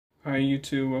Hi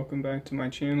YouTube, welcome back to my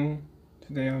channel.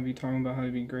 Today I'll be talking about how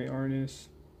to be a great artist.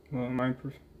 Well, in my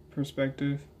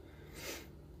perspective.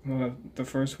 Well, the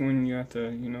first one you have to,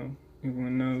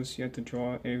 everyone knows you have to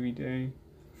draw every day.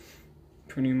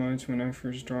 Pretty much when I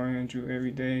first drawing, I drew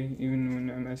every day. Even when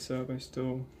I mess up, I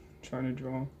still try to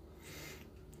draw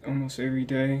almost every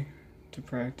day to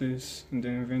practice. And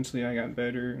then eventually I got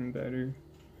better and better.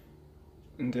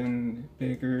 And then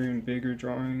bigger and bigger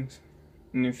drawings.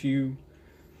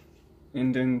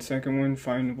 And then second one,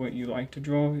 find what you like to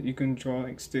draw. You can draw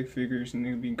like stick figures and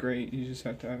they'll be great. You just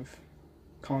have to have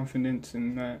confidence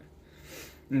in that.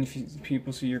 And if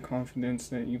people see your confidence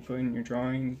that you put in your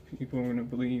drawing, people are going to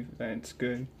believe that it's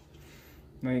good.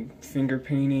 Like finger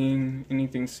painting,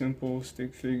 anything simple,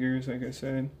 stick figures, like I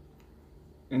said.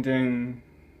 And then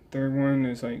third one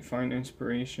is like find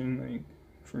inspiration. Like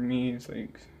for me, it's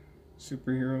like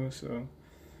superheroes. So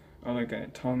I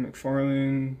like Tom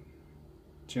McFarlane,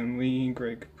 Jim Lee,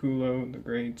 Greg Capullo, the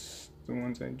greats, the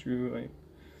ones I drew, like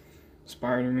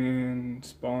Spider-Man,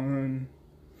 Spawn,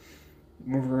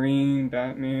 Wolverine,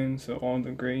 Batman, so all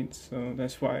the greats. So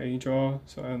that's why I draw,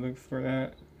 so I look for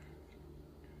that.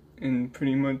 And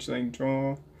pretty much like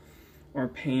draw or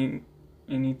paint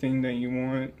anything that you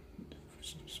want,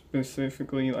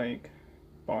 specifically like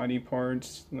body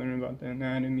parts, learn about the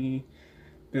anatomy,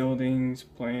 buildings,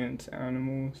 plants,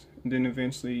 animals, and then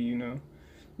eventually,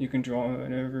 you can draw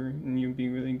whatever and you'll be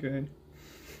really good.